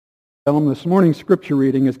This morning's scripture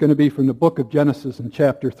reading is going to be from the book of Genesis in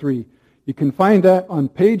chapter 3. You can find that on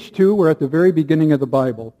page 2. We're at the very beginning of the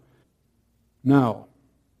Bible. Now,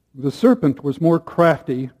 the serpent was more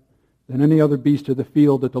crafty than any other beast of the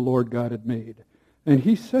field that the Lord God had made. And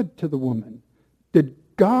he said to the woman, "Did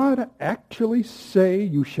God actually say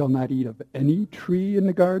you shall not eat of any tree in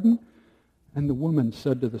the garden?" And the woman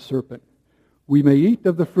said to the serpent, "We may eat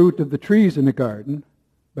of the fruit of the trees in the garden,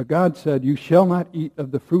 but God said, you shall not eat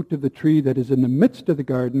of the fruit of the tree that is in the midst of the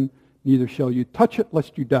garden, neither shall you touch it,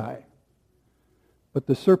 lest you die." But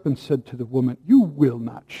the serpent said to the woman, "You will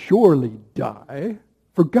not surely die,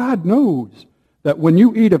 for God knows that when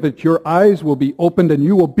you eat of it, your eyes will be opened, and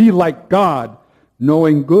you will be like God,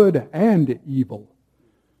 knowing good and evil."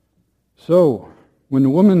 So, when the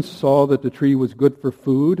woman saw that the tree was good for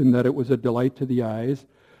food, and that it was a delight to the eyes,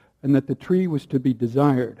 and that the tree was to be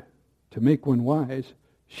desired, to make one wise,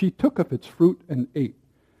 she took of its fruit and ate.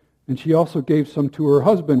 And she also gave some to her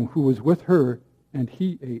husband who was with her, and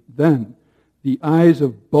he ate. Then the eyes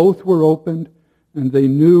of both were opened, and they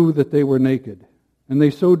knew that they were naked. And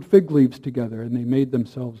they sewed fig leaves together, and they made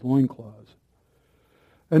themselves loincloths.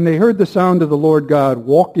 And they heard the sound of the Lord God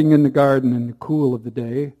walking in the garden in the cool of the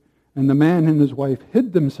day. And the man and his wife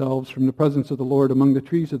hid themselves from the presence of the Lord among the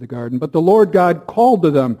trees of the garden. But the Lord God called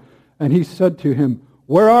to them, and he said to him,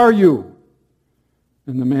 "Where are you?"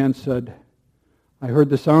 And the man said, "I heard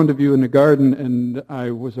the sound of you in the garden, and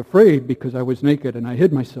I was afraid because I was naked, and I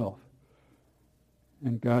hid myself."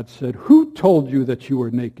 And God said, "Who told you that you were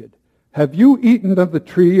naked? Have you eaten of the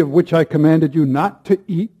tree of which I commanded you not to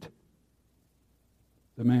eat?"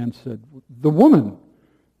 The man said, "The woman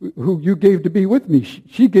who you gave to be with me,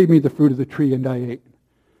 she gave me the fruit of the tree, and I ate."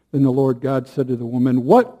 Then the Lord God said to the woman,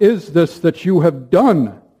 "What is this that you have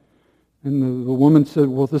done?" And the woman said,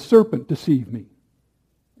 "Well, the serpent deceived me,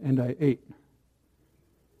 and I ate."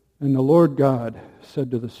 And the Lord God said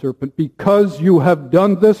to the serpent, "Because you have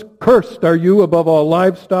done this, cursed are you above all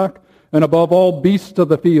livestock and above all beasts of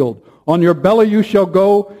the field. On your belly you shall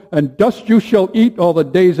go, and dust you shall eat all the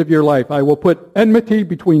days of your life. I will put enmity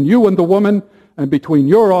between you and the woman, and between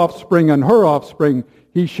your offspring and her offspring.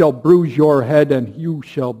 He shall bruise your head, and you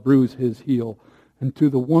shall bruise his heel." And to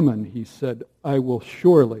the woman he said, "I will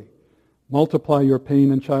surely multiply your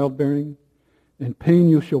pain in childbearing. In pain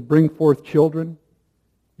you shall bring forth children.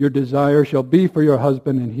 Your desire shall be for your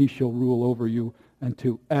husband, and he shall rule over you." And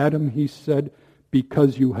to Adam he said,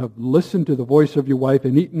 "Because you have listened to the voice of your wife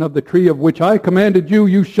and eaten of the tree of which I commanded you,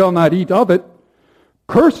 you shall not eat of it.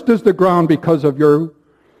 Cursed is the ground because of you.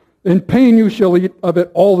 In pain you shall eat of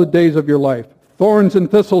it all the days of your life. Thorns and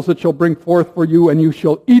thistles it shall bring forth for you, and you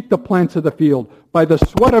shall eat the plants of the field. By the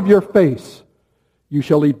sweat of your face you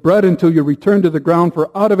shall eat bread until you return to the ground,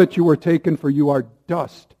 for out of it you were taken, for you are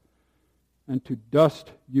dust, and to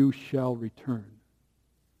dust you shall return."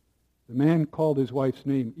 The man called his wife's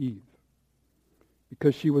name Eve,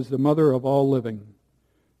 because she was the mother of all living.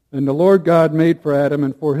 And the Lord God made for Adam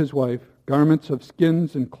and for his wife garments of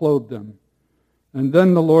skins and clothed them. And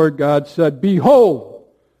then the Lord God said, "Behold,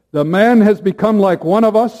 the man has become like one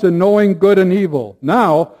of us in knowing good and evil.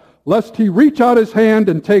 Now, lest he reach out his hand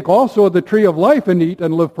and take also of the tree of life and eat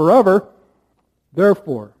and live forever."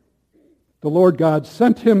 Therefore, the Lord God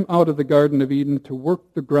sent him out of the Garden of Eden to work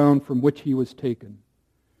the ground from which he was taken.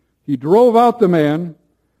 He drove out the man,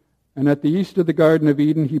 and at the east of the Garden of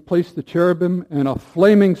Eden he placed the cherubim and a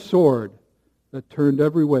flaming sword that turned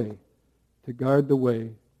every way to guard the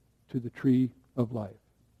way to the tree of life.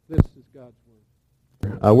 This is God's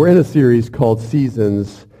word. We're in a series called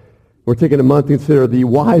Seasons. We're taking a month to consider the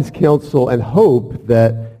wise counsel and hope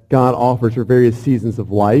that God offers for various seasons of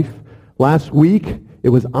life. Last week, it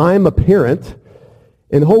was I'm a Parent,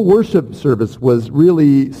 and the whole worship service was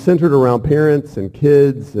really centered around parents and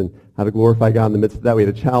kids and how to glorify God in the midst of that. We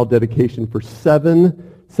had a child dedication for 7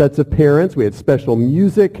 sets of parents. We had special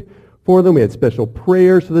music for them. We had special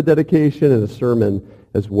prayers for the dedication and a sermon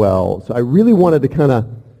as well. So I really wanted to kind of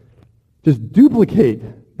just duplicate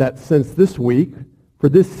that sense this week for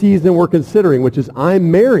this season we're considering, which is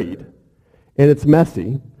I'm married, and it's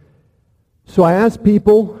messy. So I asked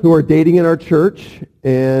people who are dating in our church,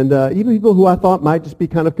 and even people who I thought might just be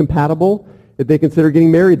kind of compatible, if they consider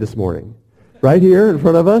getting married this morning, right here in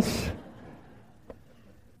front of us.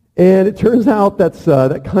 And it turns out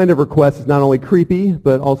that kind of request is not only creepy,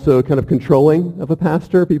 but also kind of controlling of a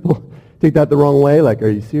pastor. People take that the wrong way, like, are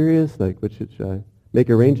you serious? Like, what should I make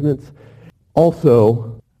arrangements?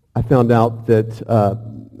 Also, I found out that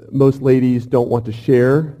most ladies don't want to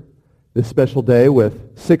share this special day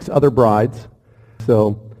with 6 other brides.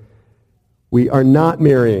 So we are not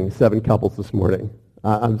marrying 7 couples this morning.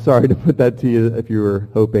 I'm sorry to put that to you if you were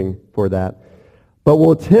hoping for that. But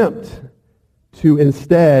we'll attempt to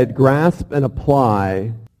instead grasp and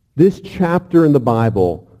apply this chapter in the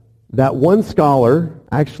Bible that one scholar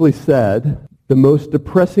actually said, the most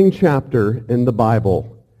depressing chapter in the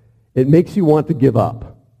Bible. It makes you want to give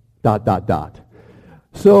up, ...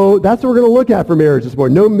 So that's what we're going to look at for marriage this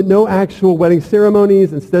morning. No actual wedding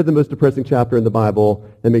ceremonies. Instead, the most depressing chapter in the Bible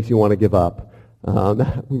that makes you want to give up.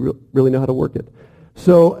 We really know how to work it.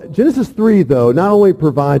 So Genesis 3, though, not only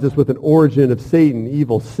provides us with an origin of Satan,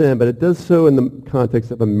 evil, sin, but it does so in the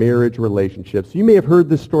context of a marriage relationship. So you may have heard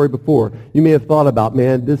this story before. You may have thought about,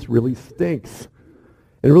 man, this really stinks.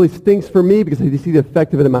 And it really stinks for me because I see the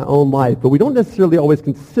effect of it in my own life. But we don't necessarily always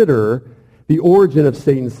consider the origin of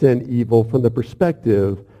Satan's sin, evil, from the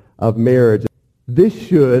perspective of marriage. This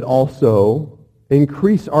should also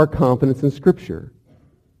increase our confidence in Scripture.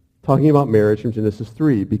 Talking about marriage from Genesis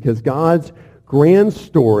 3, because God's grand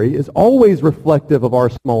story is always reflective of our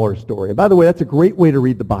smaller story. And by the way, that's a great way to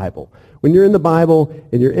read the Bible. When you're in the Bible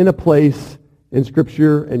and you're in a place in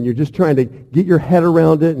Scripture and you're just trying to get your head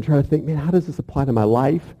around it and try to think, man, how does this apply to my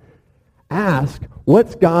life? Ask,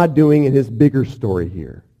 what's God doing in his bigger story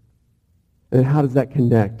here? And how does that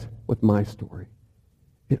connect with my story?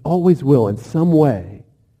 It always will in some way.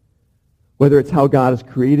 Whether it's how God has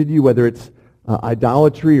created you, whether it's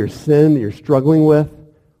idolatry or sin that you're struggling with,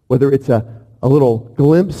 whether it's a little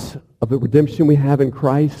glimpse of the redemption we have in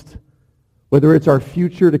Christ, whether it's our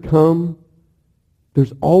future to come,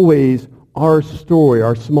 there's always our story,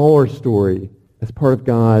 our smaller story, as part of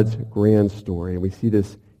God's grand story. And we see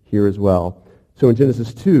this here as well. So in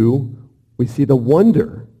Genesis 2, we see the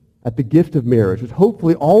wonder at the gift of marriage, which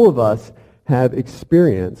hopefully all of us have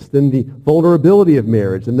experienced, then the vulnerability of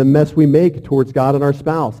marriage, and the mess we make towards God and our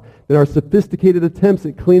spouse, then our sophisticated attempts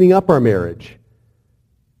at cleaning up our marriage.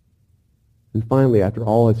 And finally, after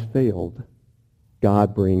all has failed,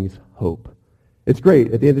 God brings hope. It's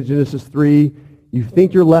great. At the end of Genesis 3, you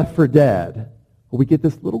think you're left for dead. Well, we get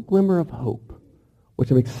this little glimmer of hope,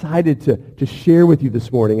 which I'm excited to share with you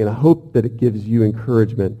this morning, and I hope that it gives you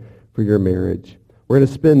encouragement for your marriage. We're going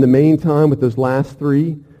to spend the main time with those last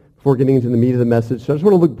three before getting into the meat of the message. So I just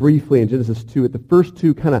want to look briefly in Genesis 2 at the first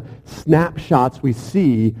two kind of snapshots we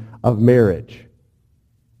see of marriage.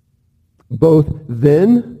 Both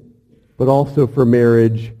then, but also for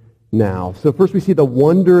marriage now. So first we see the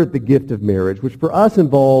wonder at the gift of marriage, which for us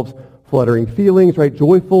involves fluttering feelings, right?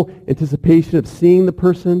 Joyful anticipation of seeing the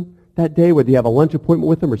person that day, whether you have a lunch appointment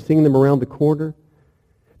with them or seeing them around the corner.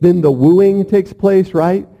 Then the wooing takes place,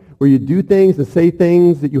 right? Where you do things and say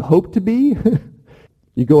things that you hope to be.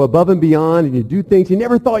 You go above and beyond and you do things you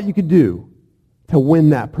never thought you could do to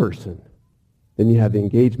win that person. Then you have the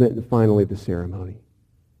engagement and finally the ceremony.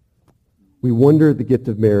 We wonder at the gift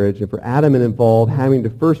of marriage, and for Adam it involved having to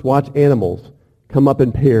first watch animals come up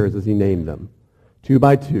in pairs as he named them, 2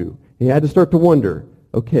 by 2. He had to start to wonder,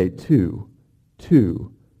 okay, 2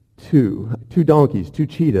 donkeys, 2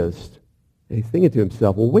 cheetahs. And he's thinking to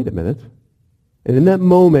himself, well, wait a minute. And in that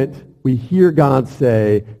moment, we hear God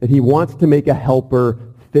say that he wants to make a helper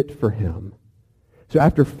fit for him. So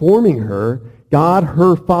after forming her, God,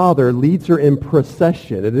 her father, leads her in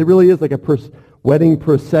procession. And it really is like a wedding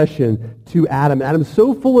procession to Adam. Adam's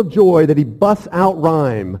so full of joy that he busts out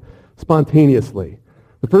rhyme spontaneously.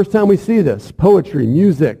 The first time we see this, poetry,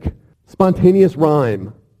 music, spontaneous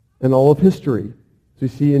rhyme in all of history. So we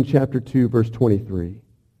see in chapter 2, verse 23.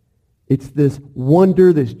 It's this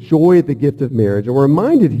wonder, this joy at the gift of marriage. And we're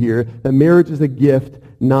reminded here that marriage is a gift,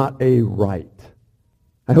 not a right.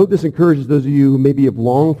 I hope this encourages those of you who maybe have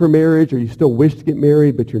longed for marriage or you still wish to get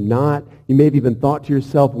married, but you're not. You may have even thought to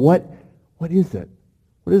yourself, what is it?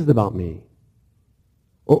 What is it about me?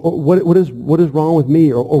 Or what is wrong with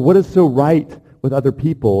me? Or what is so right with other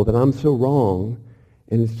people that I'm so wrong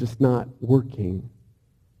and it's just not working?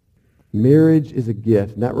 Marriage is a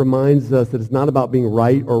gift, and that reminds us that it's not about being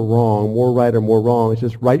right or wrong, more right or more wrong. It's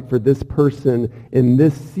just right for this person in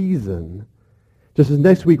this season. Just as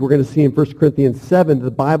next week we're going to see in 1 Corinthians 7 that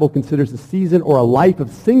the Bible considers a season or a life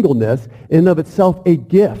of singleness in and of itself a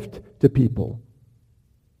gift to people.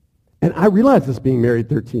 And I realize this being married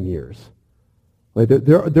 13 years. Like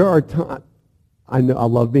there are times, I know I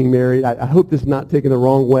love being married. I hope this is not taken the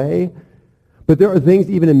wrong way. But there are things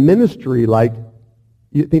even in ministry like,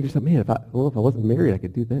 you think to yourself, man, if I wasn't married, I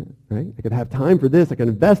could do that, right? I could have time for this. I could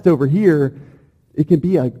invest over here. It can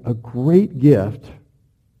be a great gift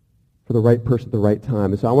for the right person at the right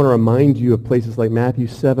time. And so I want to remind you of places like Matthew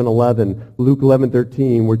 7:11, Luke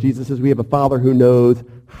 11:13, where Jesus says we have a Father who knows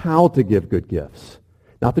how to give good gifts.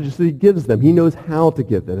 Not that just that he gives them. He knows how to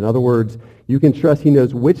give them. In other words, you can trust he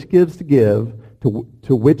knows which gifts to give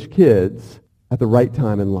to which kids at the right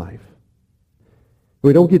time in life.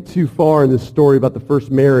 We don't get too far in this story about the first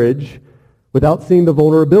marriage without seeing the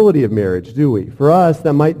vulnerability of marriage, do we? For us,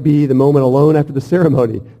 that might be the moment alone after the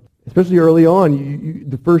ceremony. Especially early on,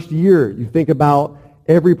 the first year, you think about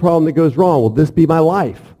every problem that goes wrong. Will this be my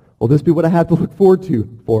life? Will this be what I have to look forward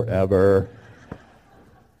to forever?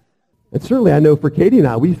 And certainly I know for Katie and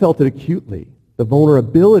I, we felt it acutely, the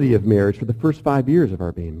vulnerability of marriage for the first 5 years of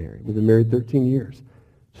our being married. We've been married 13 years.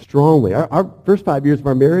 Strongly. Our first 5 years of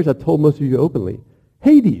our marriage, I told most of you openly,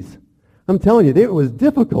 Hades. I'm telling you, it was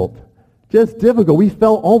difficult. Just difficult. We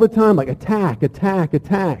felt all the time like attack,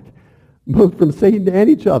 both from Satan and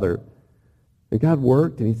each other. And God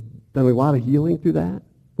worked, and he's done a lot of healing through that.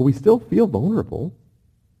 But we still feel vulnerable.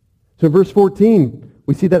 So in verse 14,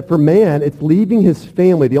 we see that for man, it's leaving his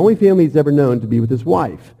family, the only family he's ever known, to be with his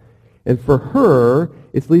wife. And for her,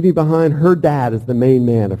 it's leaving behind her dad as the main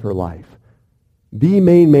man of her life. The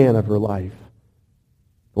main man of her life.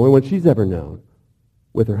 The only one she's ever known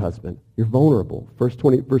with her husband. You're vulnerable. Verse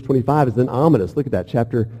 25 is then ominous. Look at that,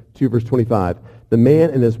 chapter 2, verse 25. The man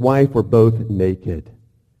and his wife were both naked,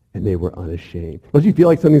 and they were unashamed. Don't you feel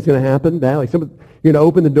like something's going to happen? Like you're going to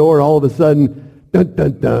open the door, and all of a sudden, dun,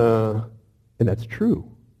 dun, dun. And that's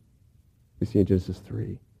true. We see in Genesis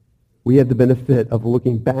 3. We have the benefit of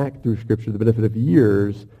looking back through Scripture, the benefit of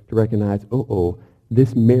years, to recognize,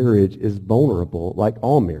 this marriage is vulnerable like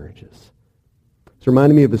all marriages. It's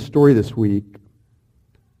reminding me of a story this week,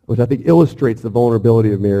 which I think illustrates the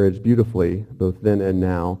vulnerability of marriage beautifully, both then and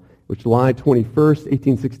now, which July 21st,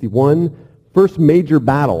 1861, first major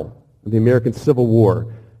battle of the American Civil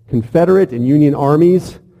War. Confederate and Union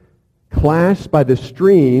armies clashed by the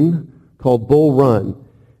stream called Bull Run.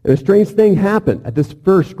 And a strange thing happened at this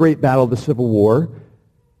first great battle of the Civil War.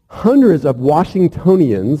 Hundreds of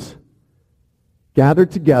Washingtonians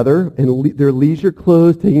gathered together in their leisure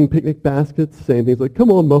clothes, taking picnic baskets, saying things like,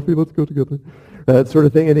 come on, Muffy, let's go together, that sort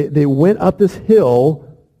of thing. And they went up this hill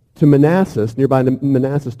to Manassas, nearby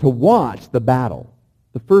Manassas, to watch the battle,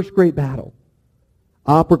 the first great battle.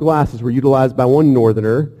 Opera glasses were utilized by one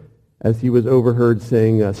northerner as he was overheard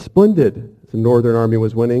saying, splendid, as the Northern Army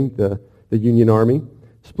was winning, the Union Army.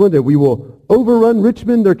 Splendid, we will overrun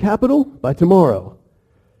Richmond, their capital, by tomorrow.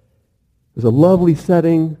 It was a lovely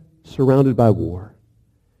setting surrounded by war.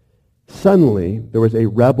 Suddenly, there was a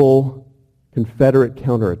rebel Confederate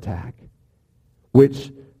counterattack,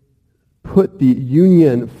 which put the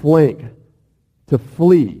Union flank to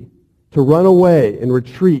flee, to run away and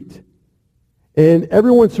retreat. And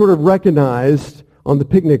everyone sort of recognized on the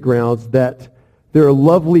picnic grounds that their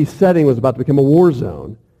lovely setting was about to become a war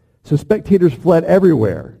zone. So spectators fled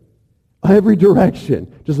everywhere, every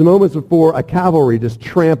direction. Just moments before, a cavalry just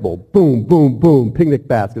trampled. Boom, boom, boom. Picnic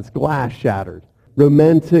baskets, glass shattered.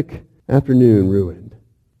 Romantic afternoon ruined.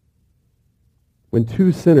 When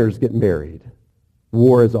two sinners get married,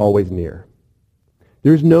 war is always near.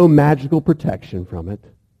 There's no magical protection from it.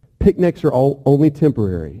 Picnics are only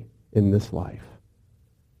temporary in this life.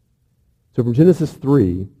 So from Genesis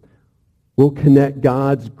 3, we'll connect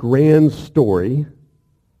God's grand story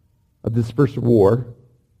of this first war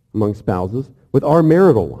among spouses with our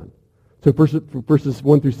marital one. So verses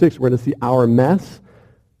 1 through 6, we're going to see our mess.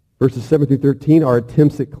 Verses 7 through 13, our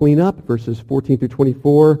attempts at cleanup. Verses 14 through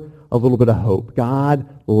 24, a little bit of hope. God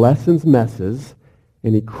lessens messes,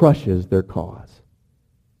 and he crushes their cause,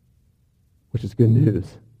 which is good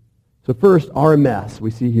news. So first, our mess we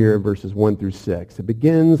see here in verses 1 through 6. It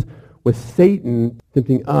begins with Satan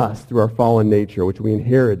tempting us through our fallen nature, which we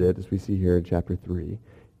inherited, as we see here in chapter 3.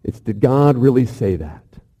 It's, did God really say that?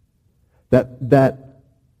 That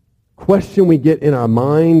question we get in our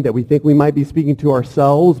mind that we think we might be speaking to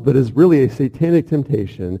ourselves, but is really a satanic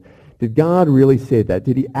temptation. Did God really say that?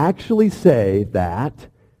 Did he actually say that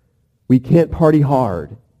we can't party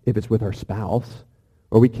hard if it's with our spouse,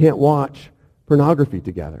 or we can't watch pornography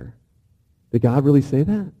together? Did God really say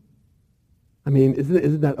that? I mean,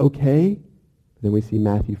 isn't that okay? Then we see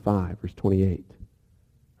Matthew 5, verse 28.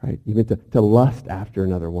 Right? Even to lust after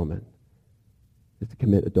another woman is to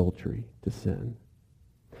commit adultery, to sin.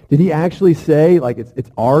 Did he actually say, like, it's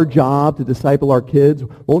our job to disciple our kids?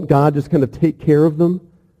 Won't God just kind of take care of them?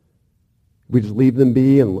 We just leave them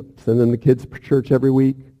be and send them to kids' church every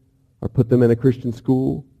week, or put them in a Christian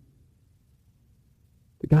school?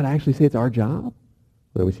 Did God actually say it's our job?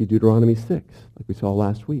 Then we see Deuteronomy 6, like we saw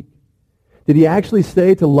last week. Did he actually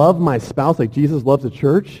say to love my spouse like Jesus loves the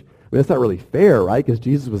church? I mean, that's not really fair, right? Because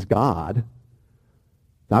Jesus was God.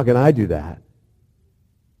 How can I do that?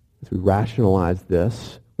 As we rationalize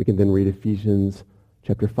this, we can then read Ephesians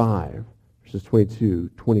chapter 5, verses 22,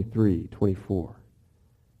 23, 24.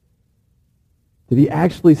 Did he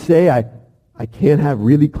actually say, I can't have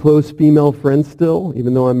really close female friends still,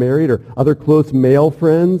 even though I'm married, or other close male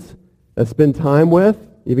friends I spend time with,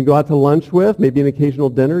 even go out to lunch with, maybe an occasional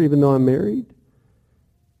dinner, even though I'm married?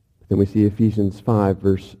 Then we see Ephesians 5,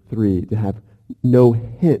 verse 3, to have no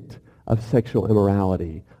hint of sexual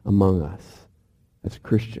immorality among us as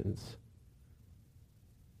Christians.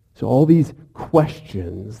 So all these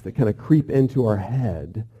questions that kind of creep into our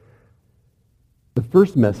head, the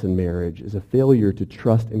first mess in marriage is a failure to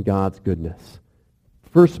trust in God's goodness.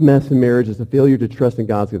 First mess in marriage is a failure to trust in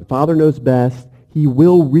God's goodness. The Father knows best. He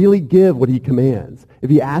will really give what he commands. If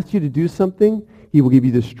he asks you to do something, he will give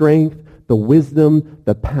you the strength, the wisdom,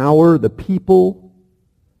 the power, the people,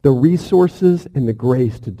 the resources, and the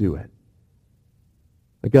grace to do it.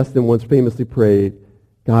 Augustine once famously prayed,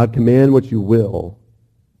 God, command what you will,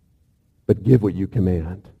 but give what you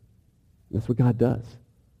command. That's what God does.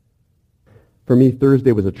 For me,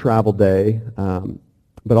 Thursday was a travel day,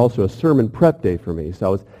 but also a sermon prep day for me. So I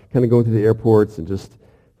was kind of going through the airports and just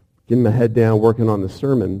getting my head down, working on the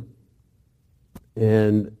sermon.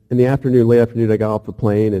 And in the afternoon, late afternoon, I got off the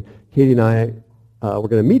plane, and Katie and I were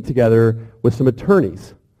going to meet together with some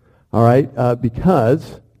attorneys, all right?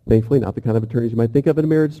 Because, thankfully, not the kind of attorneys you might think of in a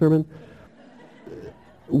marriage sermon,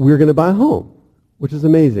 we're going to buy a home, which is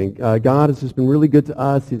amazing. God has just been really good to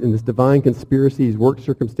us in this divine conspiracy. He's worked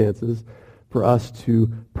circumstances for us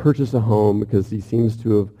to purchase a home because he seems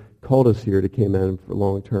to have called us here to Cayman for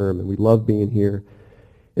long term, and we love being here.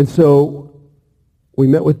 And so we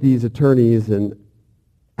met with these attorneys, and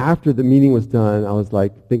after the meeting was done, I was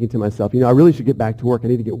like thinking to myself, I really should get back to work. I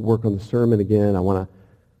need to get work on the sermon again. I want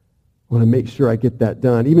to make sure I get that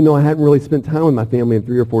done, even though I hadn't really spent time with my family in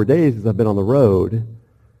 3 or 4 days because I've been on the road.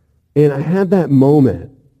 And I had that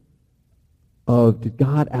moment of, did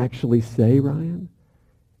God actually say, Ryan?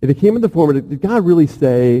 If it came in the form of, did God really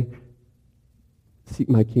say, seek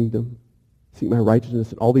my kingdom, seek my righteousness,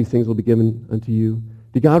 and all these things will be given unto you?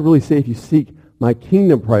 Did God really say, if you seek my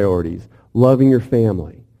kingdom priorities, loving your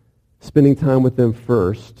family, spending time with them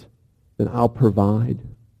first, then I'll provide?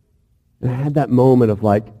 And I had that moment of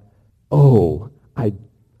like, oh,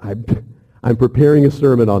 I'm preparing a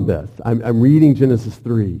sermon on this. I'm reading Genesis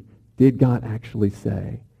 3. Did God actually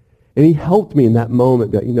say? And he helped me in that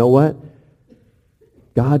moment that, you know what?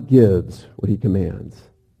 God gives what he commands.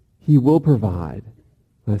 He will provide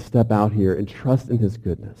when I step out here and trust in his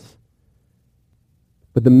goodness.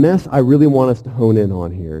 But the mess I really want us to hone in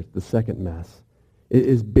on here, the second mess,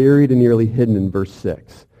 is buried and nearly hidden in verse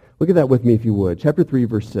 6. Look at that with me if you would. Chapter 3,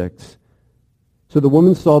 verse 6. So the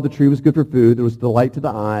woman saw the tree was good for food, it was delight to the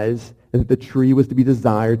eyes, and that the tree was to be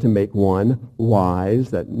desired to make one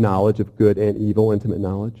wise, that knowledge of good and evil, intimate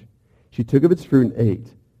knowledge. She took of its fruit and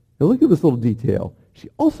ate. Now look at this little detail. She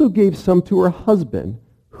also gave some to her husband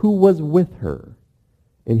who was with her,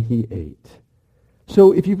 and he ate.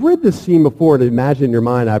 So if you've read this scene before and imagine in your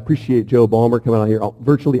mind, I appreciate Joe Ballmer coming out here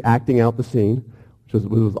virtually acting out the scene, which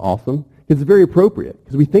was awesome. It's very appropriate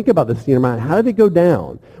because we think about this scene in our mind. How did it go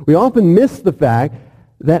down? We often miss the fact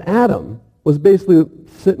that Adam was basically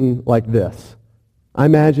sitting like this. I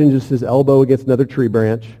imagine just his elbow against another tree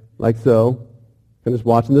branch, like so, and just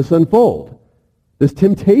watching this unfold. This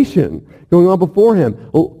temptation going on before him.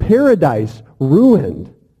 Oh, paradise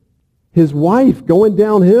ruined. His wife going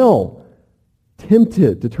downhill,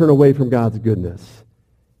 tempted to turn away from God's goodness.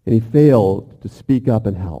 And he failed to speak up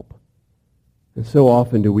and help. And so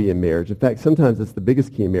often do we in marriage. In fact, sometimes it's the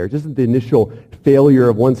biggest key in marriage. It isn't the initial failure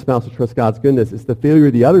of one spouse to trust God's goodness. It's the failure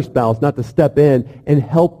of the other spouse not to step in and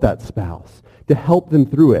help that spouse, to help them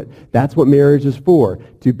through it. That's what marriage is for,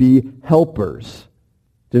 to be helpers.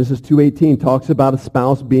 Genesis 2:18 talks about a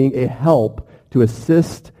spouse being a help to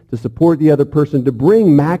assist, to support the other person, to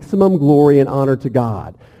bring maximum glory and honor to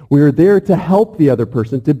God. We are there to help the other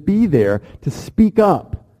person, to be there, to speak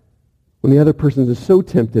up when the other person is so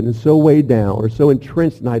tempted and so weighed down or so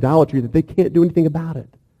entrenched in idolatry that they can't do anything about it.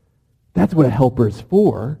 That's what a helper is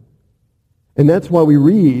for. And that's why we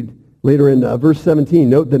read later in verse 17,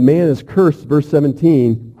 note that man is cursed, verse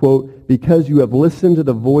 17, quote, because you have listened to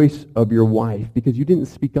the voice of your wife, because you didn't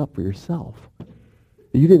speak up for yourself.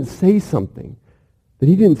 That you didn't say something. That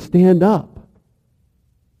he didn't stand up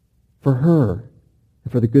for her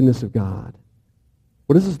and for the goodness of God.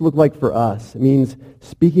 What does this look like for us? It means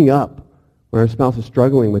speaking up when our spouse is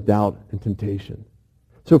struggling with doubt and temptation.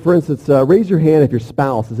 So for instance, raise your hand if your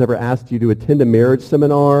spouse has ever asked you to attend a marriage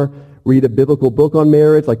seminar, read a biblical book on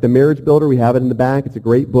marriage, like The Marriage Builder. We have it in the back. It's a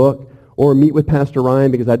great book. Or meet with Pastor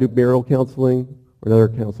Ryan because I do marital counseling or another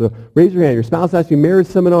counselor. Raise your hand. Your spouse asks you marriage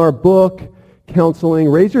seminar, book, counseling.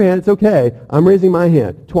 Raise your hand. It's okay. I'm raising my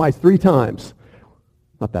hand. Twice, 3 times.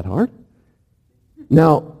 Not that hard.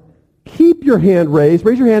 Now, keep your hand raised.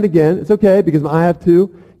 Raise your hand again. It's okay because I have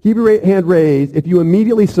to. Keep your hand raised if you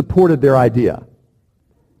immediately supported their idea.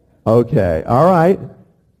 Okay. All right.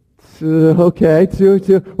 Okay.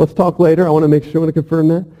 Two. Let's talk later. I want to make sure. I want to confirm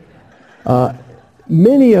that.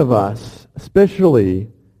 Many of us, especially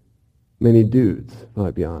many dudes, if I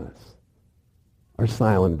might be honest, are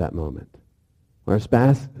silent at that moment. When our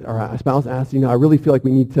spouse asks, I really feel like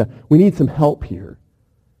we need some help here.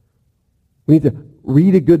 We need to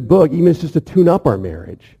read a good book, even if it's just to tune up our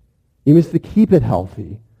marriage, even if it's to keep it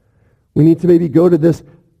healthy. We need to maybe go to this,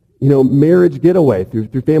 marriage getaway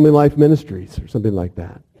through Family Life Ministries or something like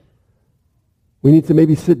that. We need to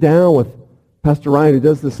maybe sit down with Pastor Ryan, who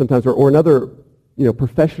does this sometimes, or another,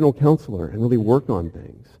 professional counselor and really work on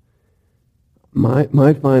things.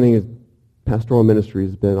 My finding is pastoral ministry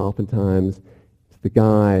has been oftentimes it's the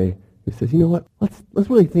guy who says, you know what, let's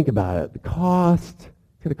really think about it. The cost,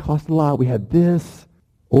 it's going to cost a lot. We had this,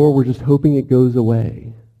 or we're just hoping it goes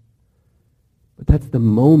away. But that's the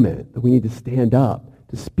moment that we need to stand up,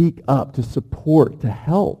 to speak up, to support, to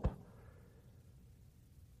help.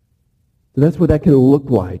 So that's what that can look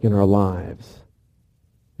like in our lives.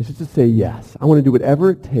 It's just to say, yes, I want to do whatever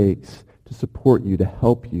it takes to support you, to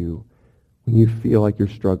help you when you feel like you're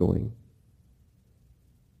struggling.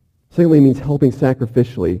 Secondly, it means helping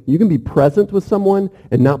sacrificially. You can be present with someone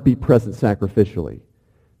and not be present sacrificially,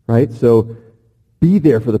 right? So be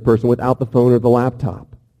there for the person without the phone or the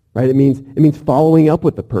laptop, right? It means following up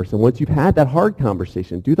with the person. Once you've had that hard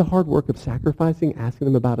conversation, do the hard work of sacrificing, asking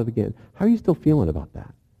them about it again. How are you still feeling about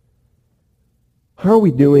that? How are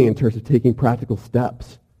we doing in terms of taking practical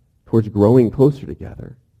steps towards growing closer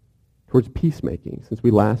together, towards peacemaking since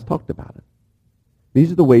we last talked about it? These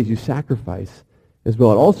are the ways you sacrifice as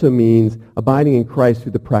well. It also means abiding in Christ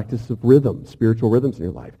through the practice of rhythms, spiritual rhythms in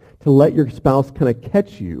your life, to let your spouse kind of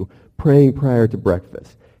catch you praying prior to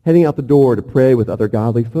breakfast, heading out the door to pray with other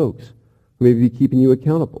godly folks who may be keeping you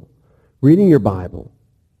accountable, reading your Bible,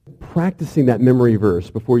 practicing that memory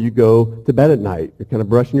verse before you go to bed at night. You're kind of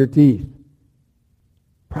brushing your teeth.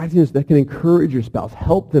 Practicing this that can encourage your spouse,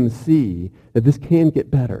 help them see that this can get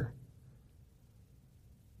better.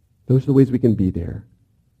 Those are the ways we can be there.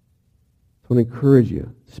 So I want to encourage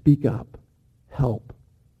you, speak up, help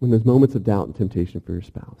when there's moments of doubt and temptation for your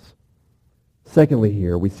spouse. Secondly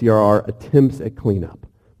here, we see our attempts at cleanup.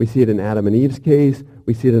 We see it in Adam and Eve's case.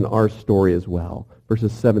 We see it in our story as well,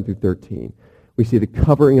 verses 7 through 13. We see the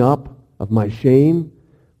covering up of my shame.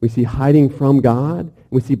 We see hiding from God. And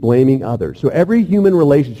we see blaming others. So every human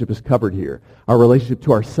relationship is covered here. Our relationship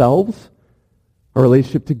to ourselves, our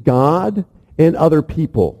relationship to God, and other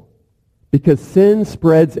people. Because sin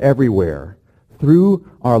spreads everywhere through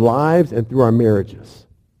our lives and through our marriages.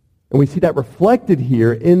 And we see that reflected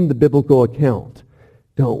here in the biblical account,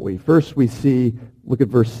 don't we? First we see, look at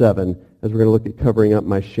verse 7, as we're going to look at covering up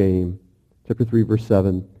my shame. Chapter 3, verse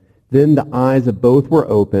 7. Then the eyes of both were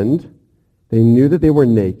opened. They knew that they were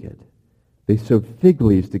naked. They sewed fig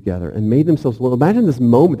leaves together and made themselves little. Imagine this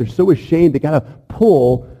moment. They're so ashamed. They got to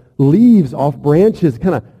pull leaves off branches,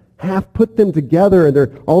 kind of half put them together, and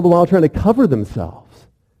they're all the while trying to cover themselves.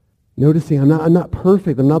 Noticing, I'm not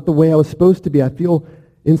perfect. I'm not the way I was supposed to be. I feel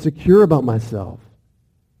insecure about myself.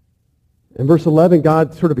 In verse 11,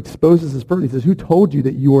 God sort of exposes this further. He says, who told you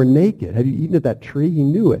that you were naked? Have you eaten of that tree? He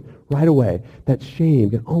knew it right away. That shame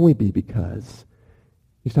can only be because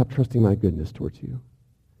you stopped trusting my goodness towards you.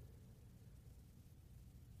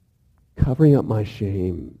 Covering up my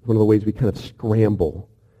shame is one of the ways we kind of scramble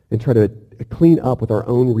and try to clean up with our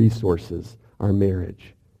own resources, our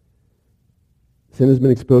marriage. Sin has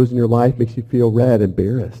been exposed in your life, makes you feel red,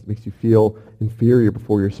 embarrassed, makes you feel inferior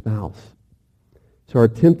before your spouse. So our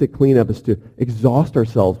attempt at cleanup is to exhaust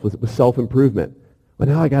ourselves with self-improvement. Well,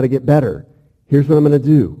 now I got to get better. Here's what I'm going to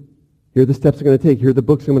do. Here are the steps I'm going to take. Here are the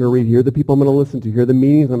books I'm going to read. Here are the people I'm going to listen to. Here are the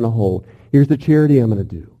meetings I'm going to hold. Here's the charity I'm going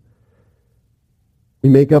to do. We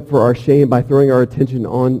make up for our shame by throwing our attention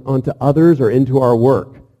onto others or into our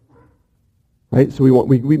work. Right? So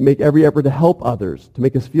we make every effort to help others, to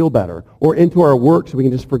make us feel better, or into our work so we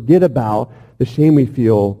can just forget about the shame we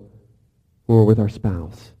feel when we're with our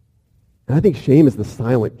spouse. And I think shame is the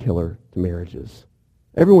silent killer to marriages.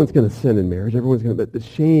 Everyone's going to sin in marriage. But the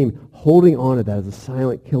shame, holding on to that is a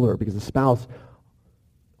silent killer because the spouse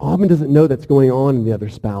often doesn't know that's going on in the other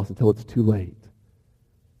spouse until it's too late,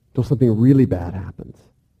 until something really bad happens.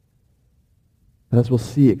 But as we'll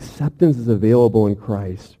see, acceptance is available in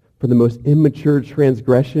Christ for the most immature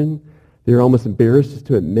transgression that you're almost embarrassed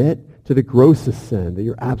to admit, to the grossest sin that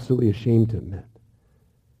you're absolutely ashamed to admit.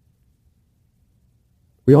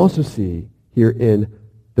 We also see here in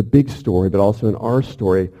the big story, but also in our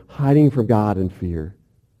story, hiding from God in fear.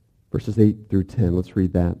 Verses 8 through 10, let's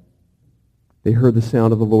read that. They heard the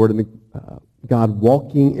sound of the Lord and God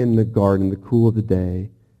walking in the garden in the cool of the day.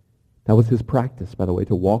 That was his practice, by the way,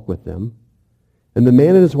 to walk with them. And the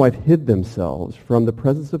man and his wife hid themselves from the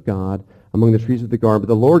presence of God among the trees of the garden. But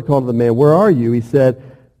the Lord called to the man, "Where are you?" He said,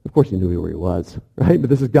 of course he knew where he was, right? But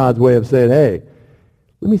this is God's way of saying, hey,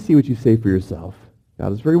 let me see what you say for yourself.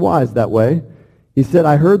 God is very wise that way. He said,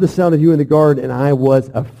 "I heard the sound of you in the garden, and I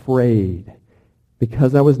was afraid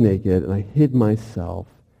because I was naked, and I hid myself."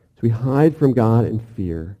 So we hide from God in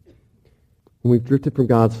fear. When we've drifted from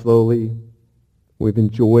God slowly, we've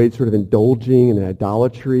enjoyed sort of indulging in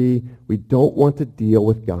idolatry, we don't want to deal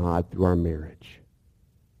with God through our marriage.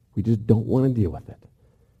 We just don't want to deal with it.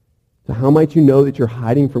 So how might you know that you're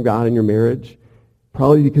hiding from God in your marriage?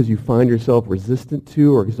 Probably because you find yourself resistant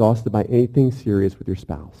to or exhausted by anything serious with your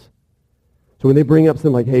spouse. So when they bring up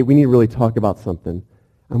something like, hey, we need to really talk about something,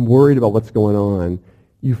 I'm worried about what's going on,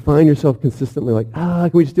 you find yourself consistently like,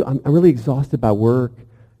 can we just do, I'm really exhausted by work,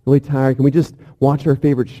 really tired, can we just watch our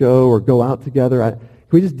favorite show or go out together? Can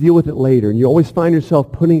we just deal with it later? And you always find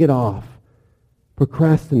yourself putting it off,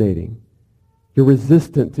 procrastinating. You're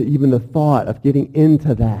resistant to even the thought of getting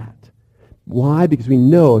into that. Why? Because we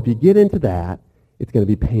know if you get into that, it's going to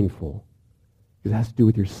be painful. Because it has to do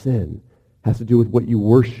with your sin. It has to do with what you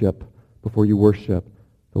worship before you worship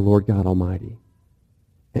the Lord God Almighty.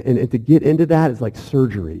 And to get into that is like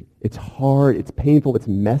surgery. It's hard, it's painful, it's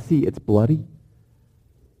messy, it's bloody.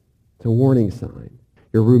 It's a warning sign.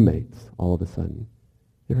 Your roommates, all of a sudden.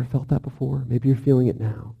 You ever felt that before? Maybe you're feeling it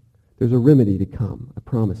now. There's a remedy to come, I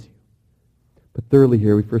promise you. But thirdly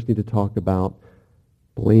here, we first need to talk about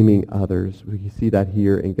blaming others. We see that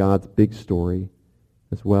here in God's big story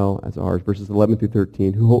as well as ours. Verses 11 through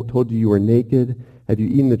 13. Who told you you were naked? Have you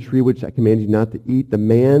eaten the tree which I commanded you not to eat? The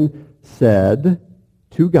man said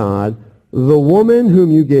to God, the woman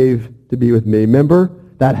whom you gave to be with me. Remember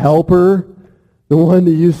that helper? The one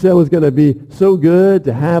that you said was going to be so good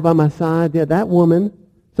to have on my side. Yeah, that woman,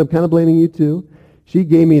 so I'm kind of blaming you too. She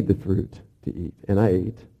gave me the fruit to eat, and I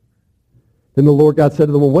ate. Then the Lord God said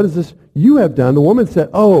to the woman, what is this you have done? The woman said,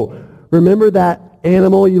 remember that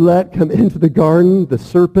animal you let come into the garden, the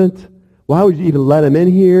serpent? Why would you even let him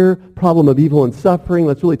in here? Problem of evil and suffering.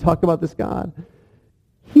 Let's really talk about this God.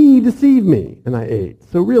 He deceived me, and I ate.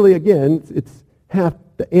 So really, again, it's half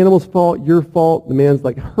the animal's fault, your fault. The man's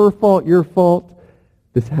like, her fault, your fault.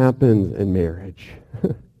 This happens in marriage.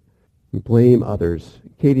 Blame others.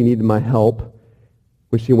 Katie needed my help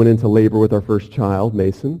when she went into labor with our first child,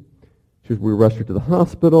 Mason. We rushed her to the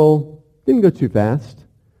hospital. Didn't go too fast.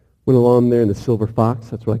 Went along there in the Silver Fox.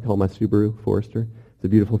 That's what I call my Subaru Forester. It's a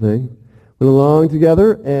beautiful thing. Went along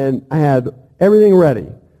together, and I had everything ready.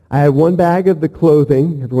 I had one bag of the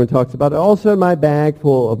clothing everyone talks about. I also had my bag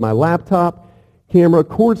full of my laptop, camera,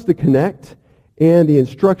 cords to connect, and the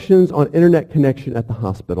instructions on internet connection at the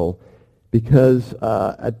hospital. Because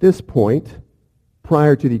at this point,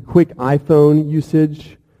 prior to the quick iPhone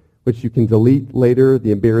usage, which you can delete later,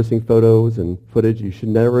 the embarrassing photos and footage you should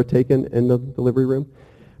never have taken in the delivery room.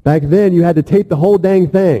 Back then, you had to tape the whole dang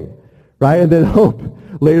thing, right? And then hope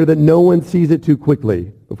later that no one sees it too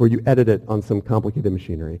quickly before you edit it on some complicated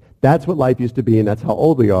machinery. That's what life used to be, and that's how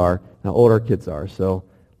old we are, and how old our kids are. So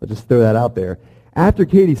let's just throw that out there. After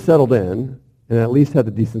Katie settled in, and at least had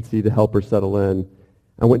the decency to help her settle in,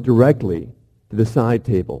 I went directly to the side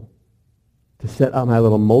table to set up my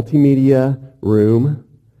little multimedia room,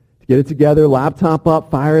 get it together, laptop up,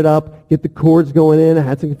 fire it up, get the cords going in. I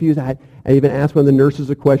had some confusion. I even asked one of the nurses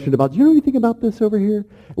a question about, do you know anything about this over here?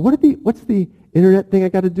 What's the internet thing I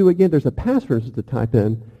got to do again? There's a password to type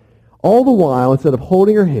in. All the while, instead of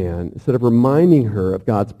holding her hand, instead of reminding her of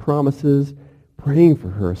God's promises, praying for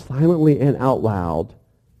her silently and out loud,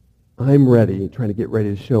 I'm ready, trying to get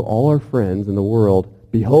ready to show all our friends in the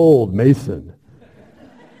world, behold, Mason.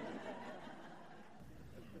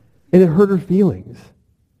 And it hurt her feelings.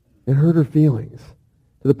 It hurt her feelings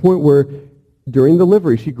to the point where during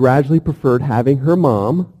delivery, she gradually preferred having her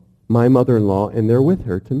mom, my mother-in-law, in there with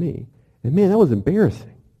her to me. And man, that was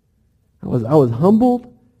embarrassing. I was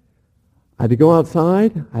humbled. I had to go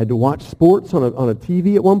outside. I had to watch sports on a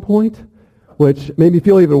TV at one point, which made me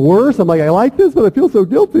feel even worse. I'm like, I like this, but I feel so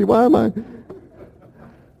guilty. Why am I?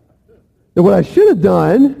 And what I should have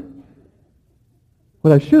done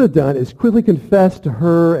is quickly confess to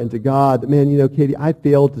her and to God that, man, Katie, I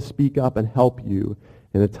failed to speak up and help you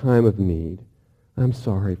in a time of need. I'm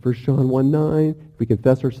sorry. 1 John 1:9, if we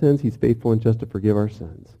confess our sins, he's faithful and just to forgive our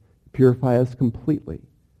sins. Purify us completely.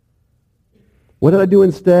 What did I do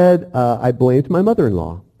instead? I blamed my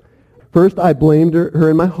mother-in-law. First, I blamed her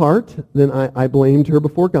in my heart. Then I blamed her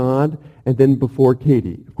before God, and then before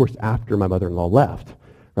Katie. Of course, after my mother-in-law left.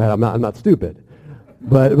 Right? I'm not stupid,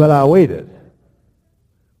 but I waited.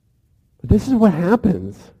 But this is what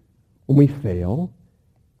happens when we fail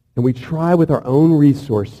and we try with our own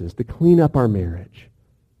resources to clean up our marriage.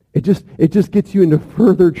 It just gets you into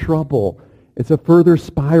further trouble. It's a further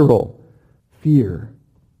spiral. Fear,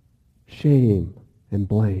 shame, and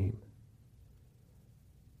blame.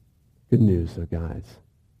 Good news, though, guys.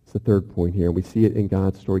 It's the third point here. We see it in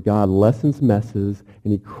God's story. God lessens messes,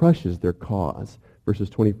 and he crushes their cause. Verses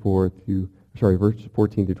 14 through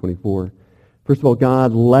 24. First of all,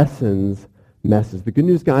 God lessens messes. The good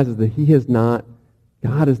news, guys, is that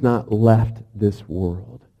God has not left this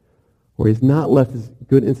world, or he's not left this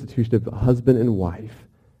good institution of husband and wife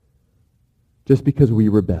just because we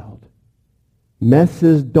rebelled.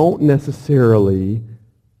 Messes don't necessarily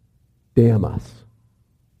damn us.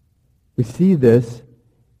 We see this,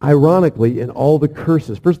 ironically, in all the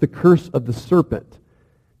curses. First, the curse of the serpent.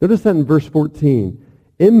 Notice that in verse 14.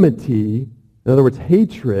 Enmity, in other words,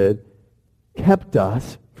 hatred, kept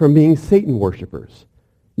us from being Satan worshipers.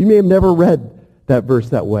 You may have never read that verse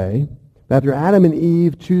that way. But after Adam and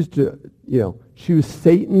Eve choose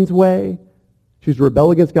Satan's way, choose to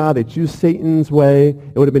rebel against God, they choose Satan's way,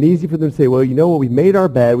 it would have been easy for them to say, well, you know what, we've made our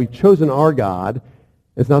bed, we've chosen our God.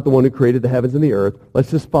 It's not the one who created the heavens and the earth.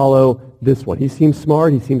 Let's just follow this one. He seems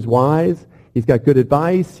smart, he seems wise, he's got good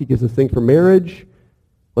advice, he gives us things for marriage.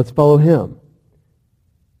 Let's follow him.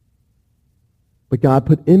 But God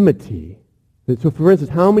put enmity. So for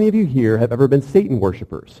instance, how many of you here have ever been Satan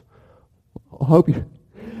worshipers? I hope you.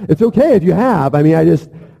 It's okay if you have. How many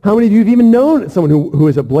of you have even known someone who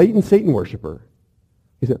is a blatant Satan worshiper?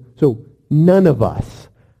 He said, so none of us.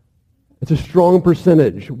 It's a strong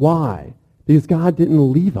percentage. Why? Because God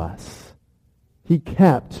didn't leave us. He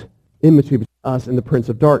kept enmity between us and the prince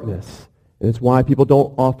of darkness. And it's why people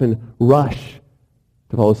don't often rush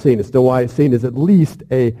to follow Satan. It's still why Satan is at least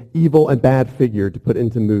a evil and bad figure to put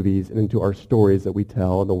into movies and into our stories that we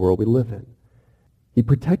tell in the world we live in. He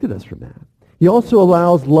protected us from that. He also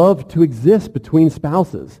allows love to exist between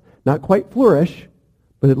spouses. Not quite flourish,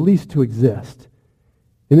 but at least to exist.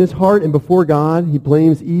 In his heart and before God, he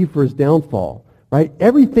blames Eve for his downfall. Right?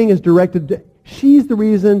 Everything is directed to, she's the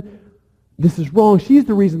reason this is wrong. She's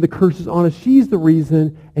the reason the curse is on us. She's the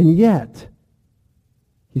reason. And yet,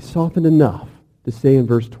 he softened enough to say in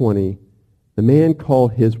verse 20, the man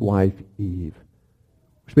called his wife Eve,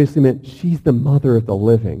 which basically meant she's the mother of the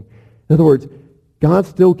living. In other words, God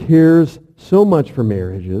still cares so much for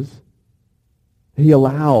marriages that he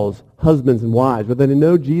allows husbands and wives, whether they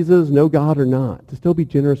know Jesus, know God or not, to still be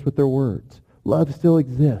generous with their words. Love still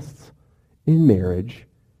exists in marriage,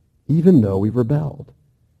 even though we've rebelled.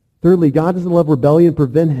 Thirdly, God doesn't let rebellion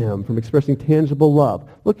prevent him from expressing tangible love.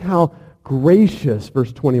 Look how gracious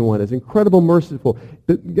verse 21 is, incredible, merciful.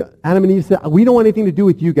 Adam and Eve said, we don't want anything to do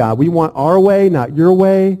with you, God. We want our way, not your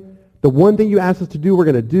way. The one thing you asked us to do, we're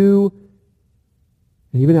going to do.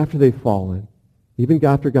 And even after they've fallen, even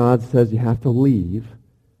after God says you have to leave,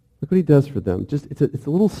 look what he does for them. It's a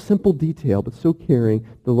little simple detail, but so caring.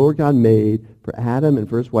 The Lord God made for Adam and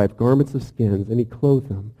for his wife garments of skins, and he clothed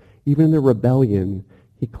them. Even in their rebellion,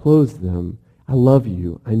 he clothes them. I love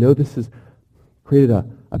you. I know this has created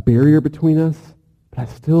a barrier between us, but I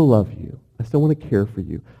still love you. I still want to care for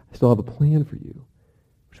you. I still have a plan for you,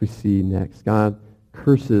 which we see next. God,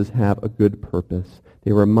 curses have a good purpose.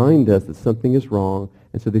 They remind us that something is wrong,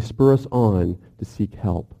 and so they spur us on to seek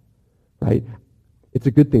help, right? It's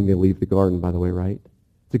a good thing they leave the garden, by the way, right?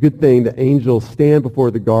 It's a good thing that angels stand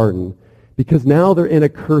before the garden because now they're in a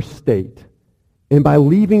cursed state. And by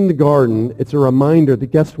leaving the garden, it's a reminder that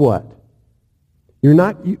guess what?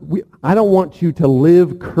 I don't want you to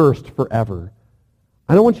live cursed forever.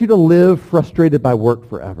 I don't want you to live frustrated by work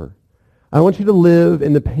forever. I want you to live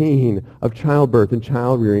in the pain of childbirth and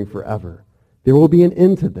child rearing forever. There will be an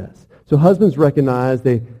end to this. So husbands recognize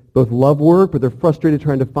they both love work, but they're frustrated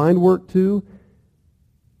trying to find work too.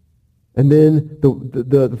 And then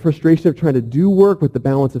the frustration of trying to do work with the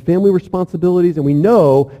balance of family responsibilities. And we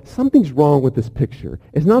know something's wrong with this picture.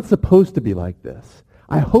 It's not supposed to be like this.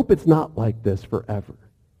 I hope it's not like this forever.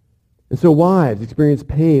 And so wives experience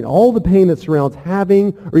pain, all the pain that surrounds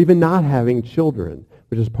having or even not having children,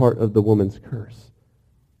 which is part of the woman's curse.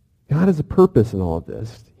 God has a purpose in all of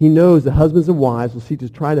this. He knows that husbands and wives will seek to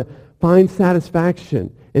try to find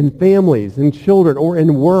satisfaction in families, in children, or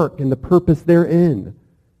in work, and the purpose therein.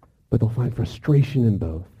 But they'll find frustration in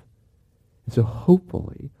both. And so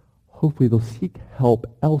hopefully they'll seek help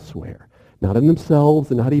elsewhere. Not in themselves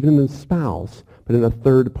and not even in their spouse, but in a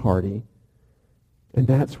third party. And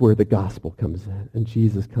that's where the gospel comes in and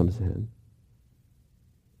Jesus comes in.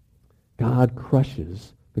 God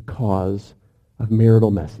crushes the cause of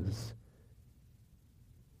marital messes.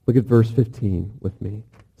 Look at verse 15 with me.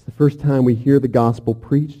 It's the first time we hear the gospel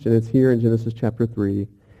preached, and it's here in Genesis chapter 3.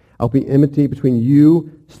 I'll be enmity between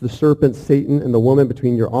you, the serpent, Satan, and the woman,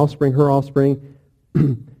 between your offspring, her offspring.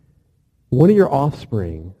 One of your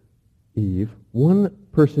offspring, Eve, one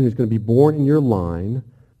person who's going to be born in your line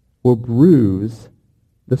will bruise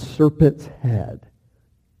the serpent's head.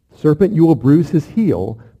 Serpent, you will bruise his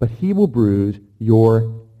heel, but he will bruise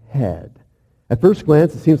your head. At first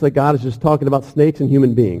glance, it seems like God is just talking about snakes and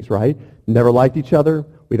human beings, right? Never liked each other.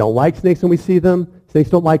 We don't like snakes when we see them. Snakes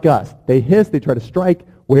don't like us. They hiss. They try to strike.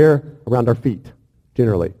 Where? Around our feet,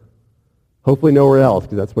 generally. Hopefully nowhere else,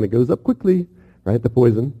 because that's when it goes up quickly, right? The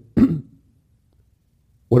poison.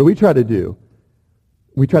 What do we try to do?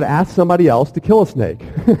 We try to ask somebody else to kill a snake.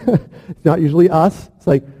 It's not usually us. It's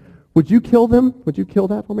like, would you kill them? Would you kill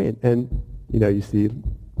that for me? And you see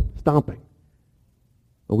stomping.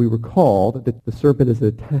 Well, we were called that the serpent is in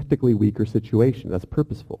a tactically weaker situation. That's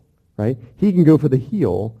purposeful, right? He can go for the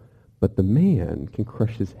heel, but the man can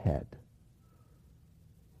crush his head.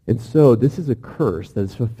 And so this is a curse that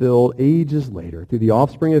is fulfilled ages later through the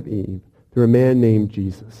offspring of Eve, through a man named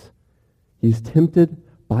Jesus. He's tempted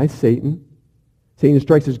by Satan. Satan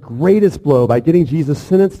strikes his greatest blow by getting Jesus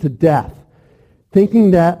sentenced to death,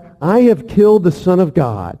 thinking that I have killed the Son of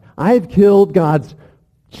God. I have killed God's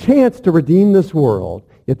chance to redeem this world.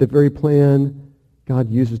 Yet the very plan God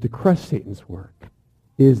uses to crush Satan's work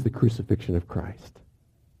is the crucifixion of Christ.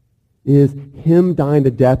 Is him dying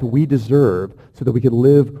the death we deserve so that we can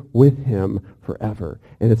live with him forever.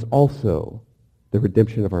 And it's also the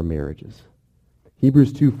redemption of our marriages.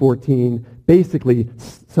 Hebrews 2:14 basically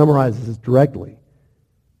summarizes this directly.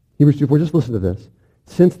 Hebrews 2:4, just listen to this.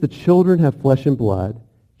 Since the children have flesh and blood,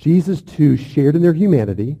 Jesus too shared in their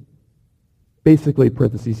humanity. Basically,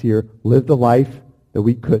 parentheses here, lived a life that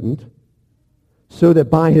we couldn't, so that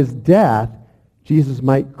by his death, Jesus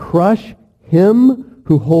might crush him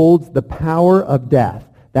who holds the power of death.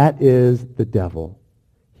 That is the devil.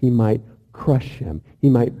 He might crush him. He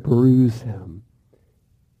might bruise him.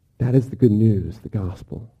 That is the good news, the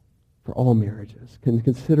gospel, for all marriages.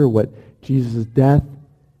 Consider what Jesus' death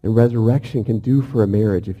and resurrection can do for a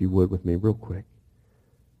marriage, if you would, with me, real quick.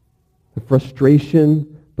 The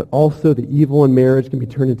frustration, but also the evil in marriage can be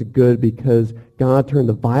turned into good because God turned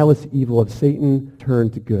the vilest evil of Satan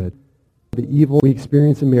turned to good. The evil we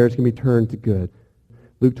experience in marriage can be turned to good.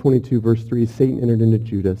 Luke 22, verse 3, Satan entered into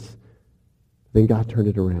Judas. Then God turned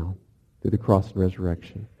it around through the cross and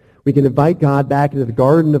resurrection. We can invite God back into the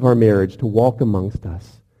garden of our marriage to walk amongst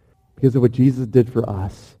us because of what Jesus did for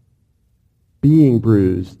us, being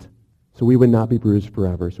bruised so we would not be bruised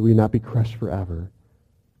forever, so we would not be crushed forever.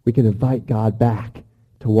 We can invite God back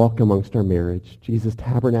to walk amongst our marriage. Jesus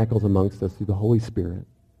tabernacles amongst us through the Holy Spirit.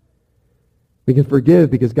 We can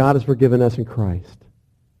forgive because God has forgiven us in Christ.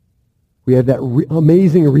 We have that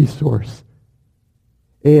amazing resource.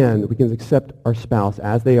 And we can accept our spouse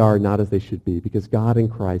as they are, not as they should be, because God in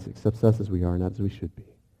Christ accepts us as we are, not as we should be.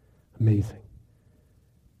 Amazing.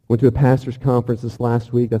 Went to a pastor's conference this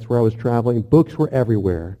last week. That's where I was traveling. Books were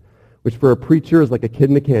everywhere, which for a preacher is like a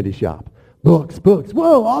kid in a candy shop. Books, books.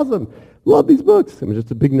 Whoa, awesome. Love these books. I'm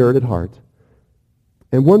just a big nerd at heart.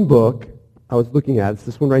 And one book I was looking at, it's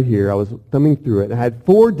this one right here. I was thumbing through it. I had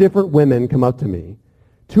 4 different women come up to me.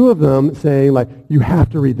 2 of them saying, like, you have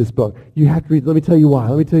to read this book. You have to read it. Let me tell you why.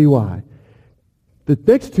 Let me tell you why. The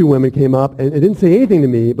next 2 women came up and didn't say anything to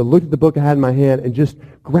me, but looked at the book I had in my hand and just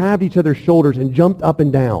grabbed each other's shoulders and jumped up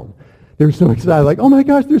and down. They were so excited, like, oh my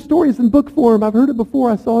gosh, there's stories in book form. I've heard it before.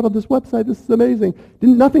 I saw it on this website. This is amazing.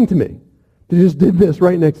 Did nothing to me. They just did this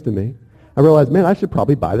right next to me. I realized, man, I should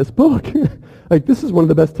probably buy this book. Like, this is one of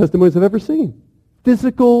the best testimonies I've ever seen.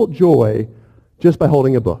 Physical joy just by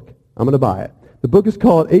holding a book. I'm going to buy it. The book is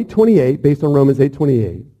called 8:28, based on Romans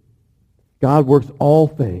 8:28. God works all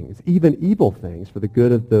things, even evil things, for the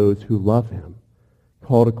good of those who love him,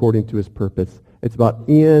 called according to his purpose. It's about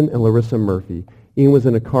Ian and Larissa Murphy. Ian was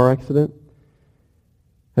in a car accident,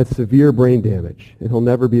 had severe brain damage, and he'll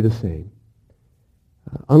never be the same.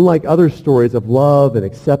 Unlike other stories of love and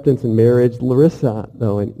acceptance in marriage, Larissa,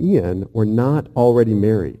 though, and Ian were not already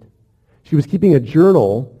married. She was keeping a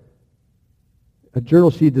journal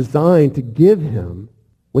she designed to give him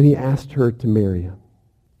when he asked her to marry him.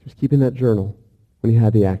 She was keeping that journal when he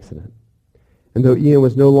had the accident. And though Ian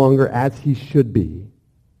was no longer as he should be,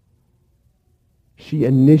 she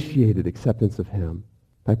initiated acceptance of him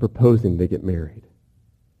by proposing they get married.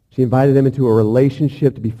 She invited him into a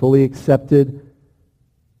relationship to be fully accepted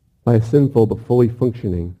by a sinful but fully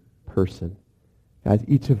functioning person. Guys,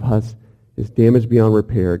 each of us is damaged beyond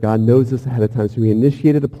repair. God knows this ahead of time, so he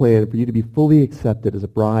initiated a plan for you to be fully accepted as a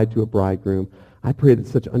bride to a bridegroom. I pray that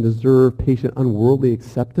such undeserved, patient, unworldly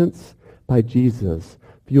acceptance by Jesus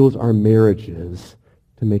fuels our marriages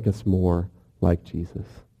to make us more like Jesus.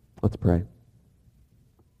 Let's pray.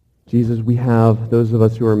 Jesus, we have, those of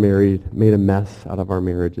us who are married, made a mess out of our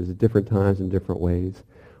marriages at different times in different ways.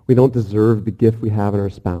 We don't deserve the gift we have in our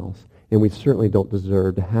spouse, and we certainly don't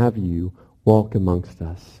deserve to have you walk amongst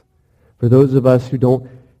us. For those of us who don't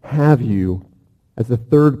have you as the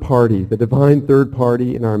third party, the divine third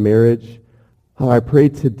party in our marriage, I pray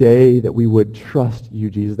today that we would trust you,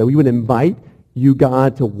 Jesus, that we would invite you,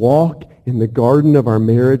 God, to walk in the garden of our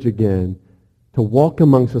marriage again, to walk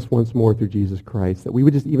amongst us once more through Jesus Christ, that we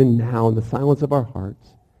would just even now, in the silence of our hearts,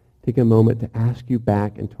 take a moment to ask you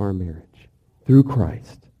back into our marriage through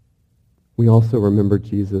Christ. We also remember,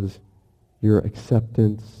 Jesus, your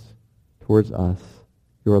acceptance towards us,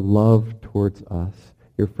 your love towards us,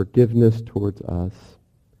 your forgiveness towards us,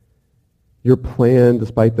 your plan,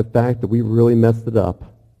 despite the fact that we really messed it up,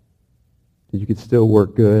 that you could still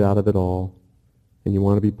work good out of it all, and you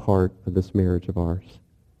want to be part of this marriage of ours.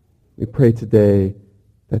 We pray today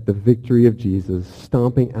that the victory of Jesus,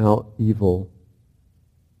 stomping out evil,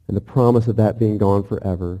 and the promise of that being gone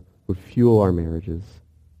forever, would fuel our marriages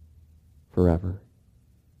forever.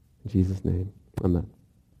 In Jesus' name, amen.